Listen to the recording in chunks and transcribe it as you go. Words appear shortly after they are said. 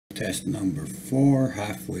Test number 4,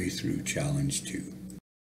 halfway through challenge 2.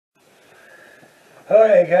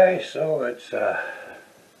 Alright guys, so it's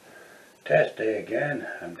test day again.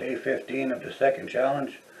 I'm day 15 of the second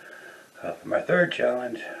challenge. For my third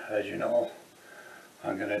challenge, as you know,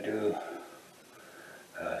 I'm going to do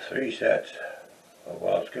 3 sets.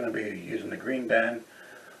 Well, it's going to be using the green band,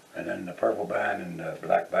 and then the purple band, and the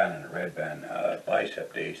black band, and the red band,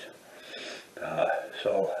 bicep days.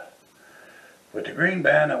 So, with the green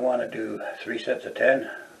band, I want to do 3 sets of 10.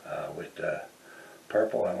 With the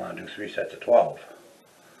purple, I want to do 3 sets of 12.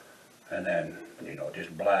 And then, you know,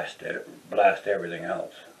 just blast everything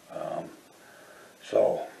else.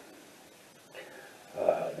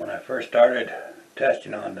 When I first started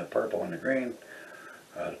testing on the purple and the green,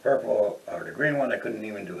 the green one I couldn't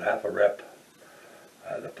even do half a rep.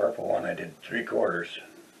 The purple one I did 3/4,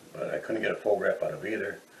 but I couldn't get a full rep out of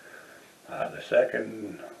either. The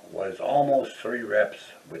second was almost 3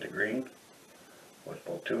 reps with the green. Was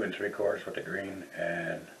about 2 3/4 with the green,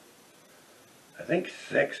 and I think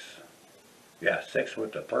 6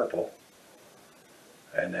 with the purple.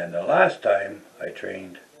 And then the last time I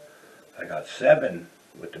trained, I got 7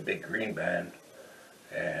 with the big green band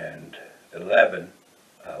and 11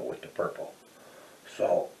 with the purple.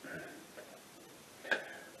 So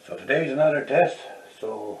today's another test.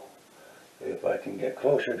 So if I can get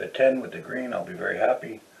closer to 10 with the green, I'll be very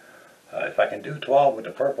happy. If I can do 12 with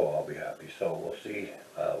the purple, I'll be happy. So we'll see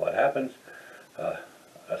what happens.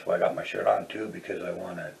 That's why I got my shirt on too, because I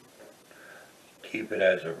want to keep it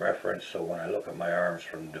as a reference, so when I look at my arms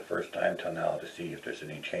from the first time till now, to see if there's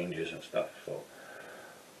any changes and stuff. So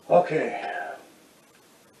okay,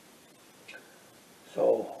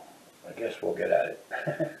 so I guess we'll get at it.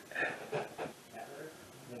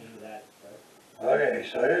 Okay,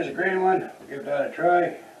 so here's the green one. We'll give that a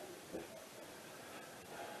try.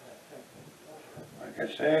 Like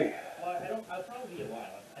I say, I'll probably be a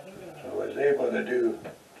while. I think I was able to do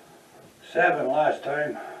 7 last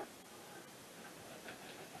time.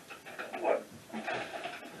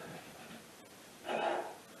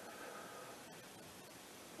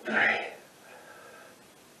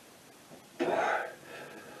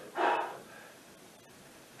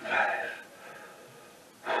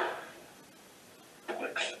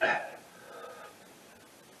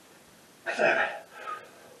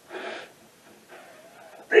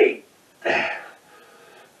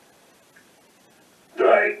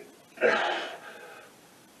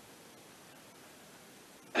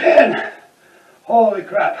 Holy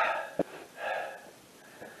crap.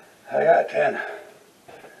 I got 10.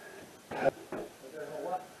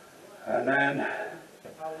 And then,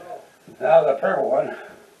 now the purple one,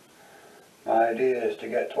 my idea is to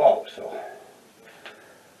get 12, so.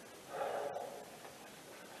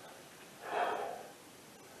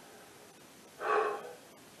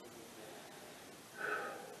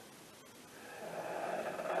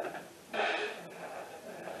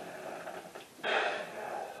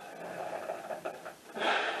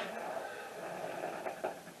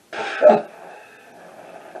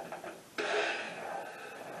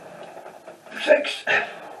 Six.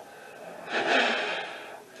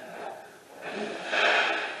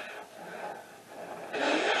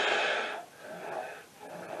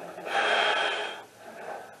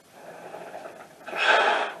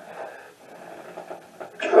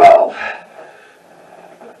 Twelve.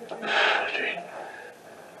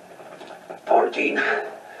 14.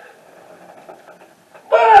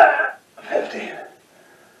 15.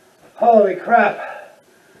 Holy crap.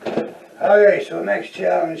 Okay, so next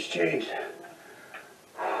challenge changed.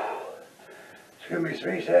 It's going to be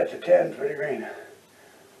 3 sets of 10 for the green.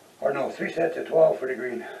 Or no, 3 sets of 12 for the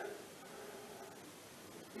green.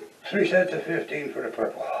 3 sets of 15 for the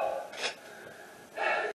purple.